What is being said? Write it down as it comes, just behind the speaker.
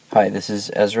Hi, this is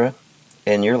Ezra,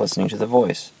 and you're listening to The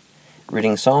Voice,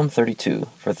 reading Psalm 32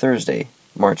 for Thursday,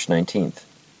 March 19th.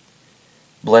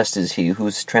 Blessed is he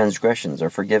whose transgressions are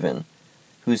forgiven,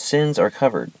 whose sins are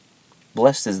covered.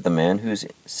 Blessed is the man whose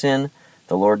sin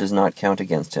the Lord does not count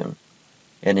against him,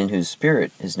 and in whose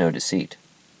spirit is no deceit.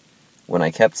 When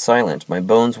I kept silent, my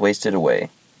bones wasted away,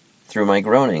 through my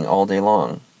groaning all day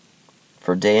long.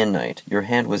 For day and night your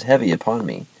hand was heavy upon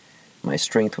me, my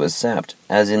strength was sapped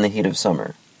as in the heat of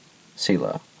summer.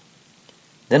 Selah.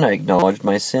 Then I acknowledged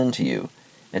my sin to you,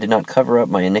 and did not cover up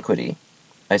my iniquity.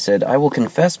 I said, I will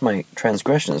confess my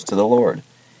transgressions to the Lord,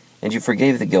 and you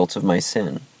forgave the guilt of my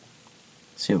sin.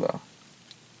 Selah.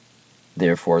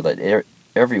 Therefore let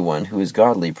everyone who is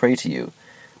godly pray to you,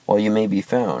 while you may be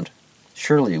found.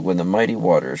 Surely when the mighty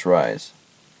waters rise,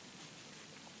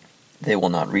 they will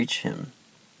not reach him.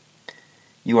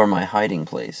 You are my hiding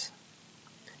place.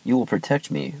 You will protect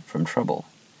me from trouble,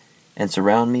 and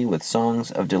surround me with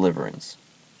songs of deliverance.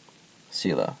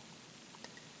 Selah.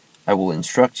 I will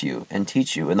instruct you and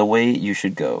teach you in the way you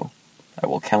should go. I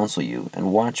will counsel you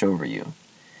and watch over you.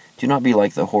 Do not be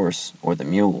like the horse or the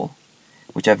mule,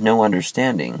 which have no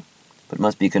understanding, but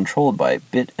must be controlled by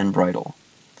bit and bridle,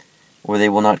 or they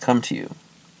will not come to you.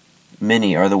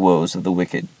 Many are the woes of the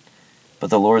wicked, but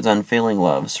the Lord's unfailing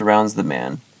love surrounds the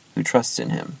man who trusts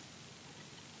in him.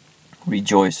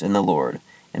 Rejoice in the Lord,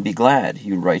 and be glad,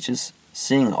 you righteous,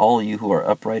 sing all you who are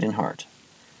upright in heart.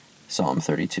 Psalm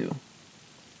 32.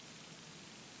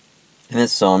 In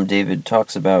this psalm, David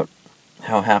talks about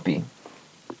how happy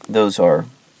those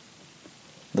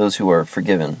who are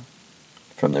forgiven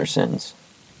from their sins,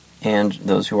 and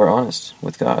those who are honest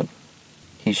with God.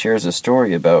 He shares a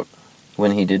story about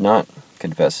when he did not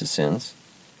confess his sins,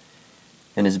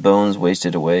 and his bones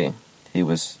wasted away. He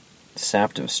was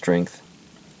sapped of strength.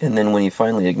 And then when he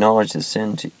finally acknowledged his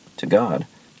sin to God,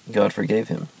 God forgave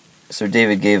him. So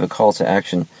David gave a call to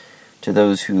action to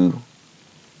those who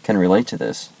can relate to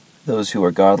this, those who are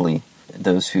godly,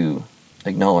 those who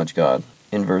acknowledge God.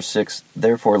 In verse 6,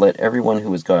 therefore let everyone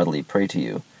who is godly pray to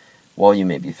you, while you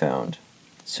may be found.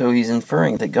 So he's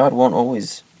inferring that God won't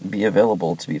always be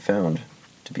available to be found,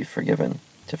 to be forgiven,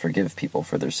 to forgive people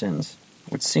for their sins.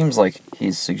 Which seems like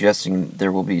he's suggesting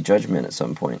there will be judgment at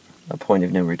some point, a point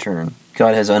of no return.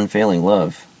 God has unfailing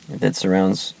love that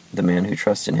surrounds the man who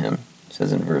trusts in him, it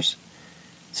says in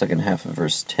second half of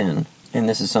verse 10. And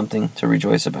this is something to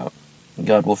rejoice about.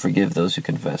 God will forgive those who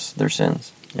confess their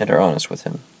sins and are honest with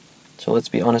him. So let's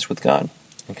be honest with God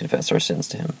and confess our sins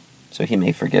to him, so he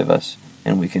may forgive us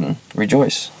and we can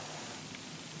rejoice.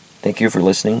 Thank you for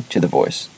listening to The Voice.